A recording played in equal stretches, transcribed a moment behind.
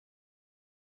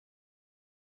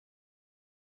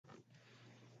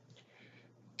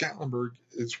Gatlinburg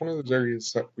is one of those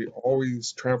areas that we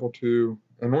always travel to,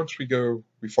 and once we go,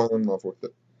 we fall in love with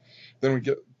it. Then we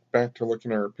get back to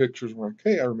looking at our pictures, and we're like,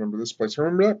 hey, I remember this place, I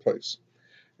remember that place.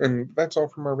 And that's all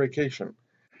from our vacation.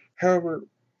 However,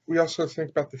 we also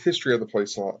think about the history of the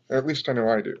place a lot, at least I know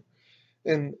I do.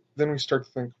 And then we start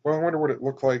to think, well, I wonder what it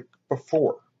looked like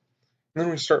before. And then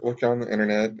we start looking on the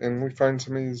internet, and we find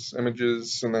some of these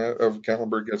images and that of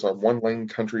Gatlinburg as a one-lane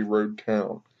country road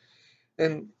town.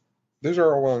 And those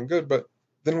are all well and good, but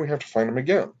then we have to find them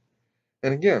again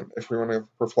and again if we want to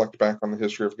reflect back on the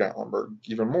history of Gatlinburg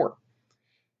even more.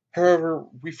 However,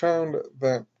 we found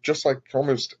that just like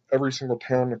almost every single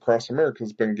town across America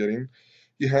has been getting,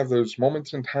 you have those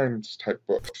moments in times type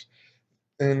books.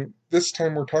 And this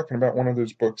time we're talking about one of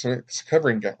those books, and it's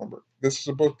covering Gatlinburg. This is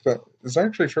a book that is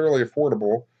actually fairly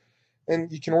affordable,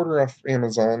 and you can order off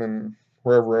Amazon and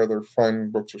wherever other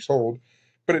fine books are sold,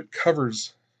 but it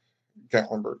covers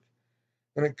Gatlinburg,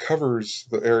 and it covers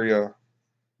the area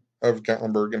of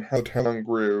Gatlinburg and how the town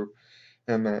grew,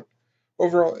 and that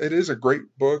overall it is a great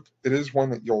book. It is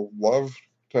one that you'll love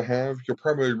to have. You'll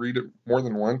probably read it more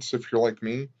than once if you're like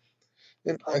me,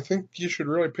 and I think you should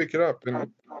really pick it up.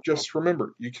 And just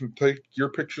remember, you can take your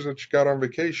pictures that you got on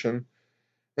vacation,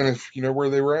 and if you know where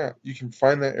they were at, you can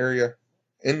find that area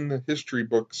in the history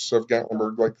books of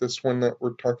Gatlinburg, like this one that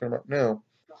we're talking about now,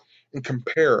 and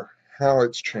compare how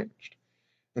it's changed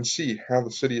and see how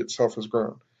the city itself has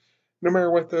grown. No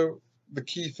matter what, though, the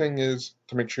key thing is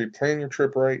to make sure you plan your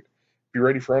trip right, be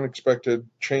ready for unexpected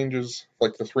changes,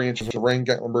 like the 3 inches of rain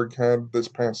Gatlinburg had this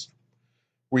past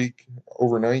week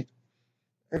overnight.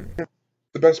 And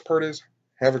the best part is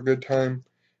have a good time,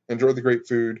 enjoy the great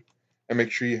food, and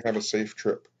make sure you have a safe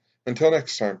trip. Until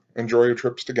next time, enjoy your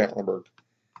trips to Gatlinburg.